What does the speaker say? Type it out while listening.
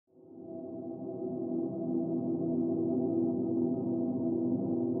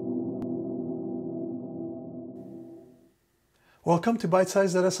Welcome to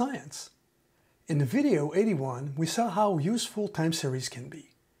Bite-Sized Data Science. In video 81, we saw how useful time series can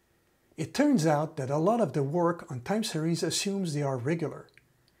be. It turns out that a lot of the work on time series assumes they are regular.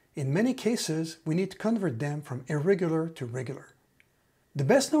 In many cases, we need to convert them from irregular to regular. The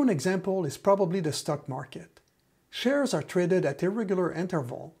best known example is probably the stock market. Shares are traded at irregular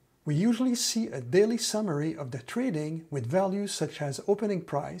interval. We usually see a daily summary of the trading with values such as opening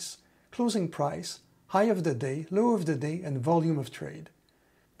price, closing price, high of the day, low of the day, and volume of trade.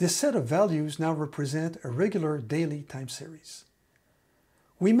 This set of values now represent a regular daily time series.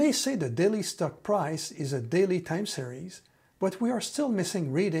 We may say the daily stock price is a daily time series, but we are still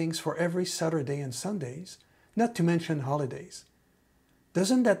missing readings for every Saturday and Sundays, not to mention holidays.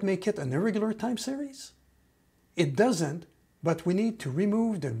 Doesn't that make it an irregular time series? It doesn't, but we need to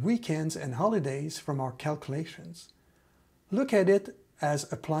remove the weekends and holidays from our calculations. Look at it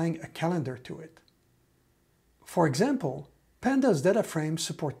as applying a calendar to it. For example, pandas data frames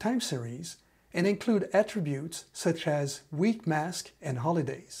support time series and include attributes such as week mask and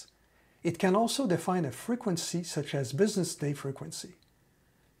holidays. It can also define a frequency such as business day frequency.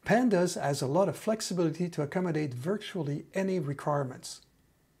 Pandas has a lot of flexibility to accommodate virtually any requirements.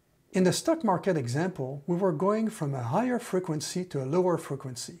 In the stock market example, we were going from a higher frequency to a lower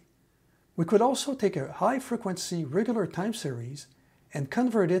frequency. We could also take a high frequency regular time series and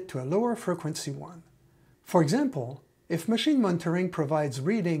convert it to a lower frequency one. For example, if machine monitoring provides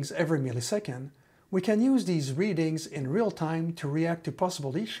readings every millisecond, we can use these readings in real time to react to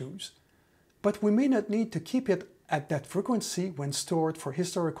possible issues, but we may not need to keep it at that frequency when stored for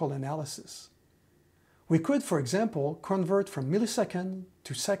historical analysis. We could, for example, convert from millisecond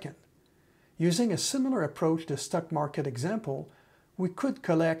to second. Using a similar approach to the stock market example, we could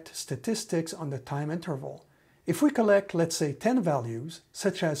collect statistics on the time interval. If we collect, let's say, 10 values,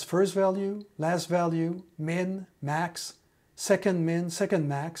 such as first value, last value, min, max, second min, second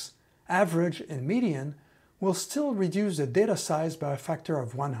max, average, and median, we'll still reduce the data size by a factor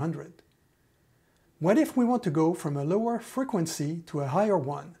of 100. What if we want to go from a lower frequency to a higher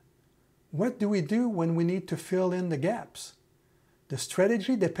one? What do we do when we need to fill in the gaps? The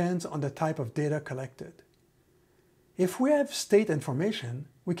strategy depends on the type of data collected. If we have state information,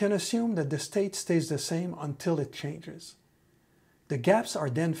 we can assume that the state stays the same until it changes. The gaps are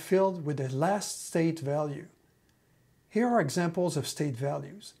then filled with the last state value. Here are examples of state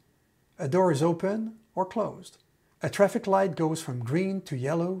values. A door is open or closed. A traffic light goes from green to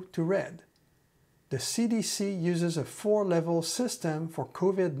yellow to red. The CDC uses a 4-level system for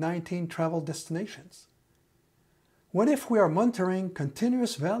COVID-19 travel destinations. What if we are monitoring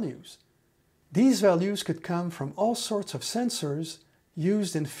continuous values? These values could come from all sorts of sensors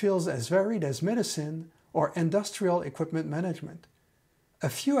used in fields as varied as medicine or industrial equipment management. A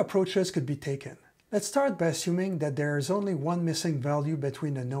few approaches could be taken. Let's start by assuming that there is only one missing value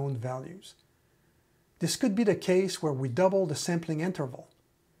between the known values. This could be the case where we double the sampling interval.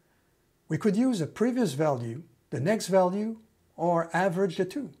 We could use a previous value, the next value, or average the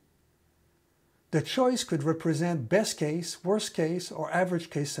two. The choice could represent best case, worst case, or average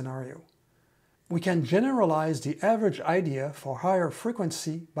case scenario. We can generalize the average idea for higher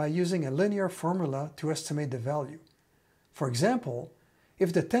frequency by using a linear formula to estimate the value. For example,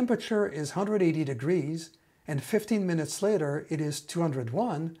 if the temperature is 180 degrees and 15 minutes later it is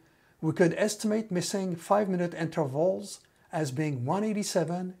 201, we could estimate missing 5-minute intervals as being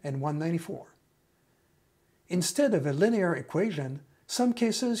 187 and 194. Instead of a linear equation, some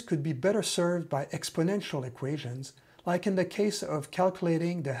cases could be better served by exponential equations, like in the case of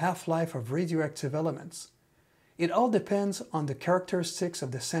calculating the half-life of radioactive elements. It all depends on the characteristics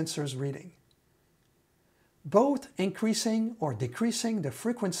of the sensor's reading. Both increasing or decreasing the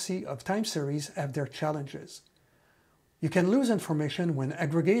frequency of time series have their challenges. You can lose information when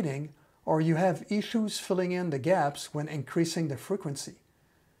aggregating, or you have issues filling in the gaps when increasing the frequency.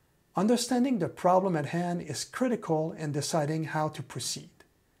 Understanding the problem at hand is critical in deciding how to proceed.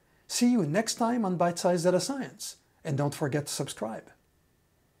 See you next time on Bite-Sized Data Science. And don't forget to subscribe.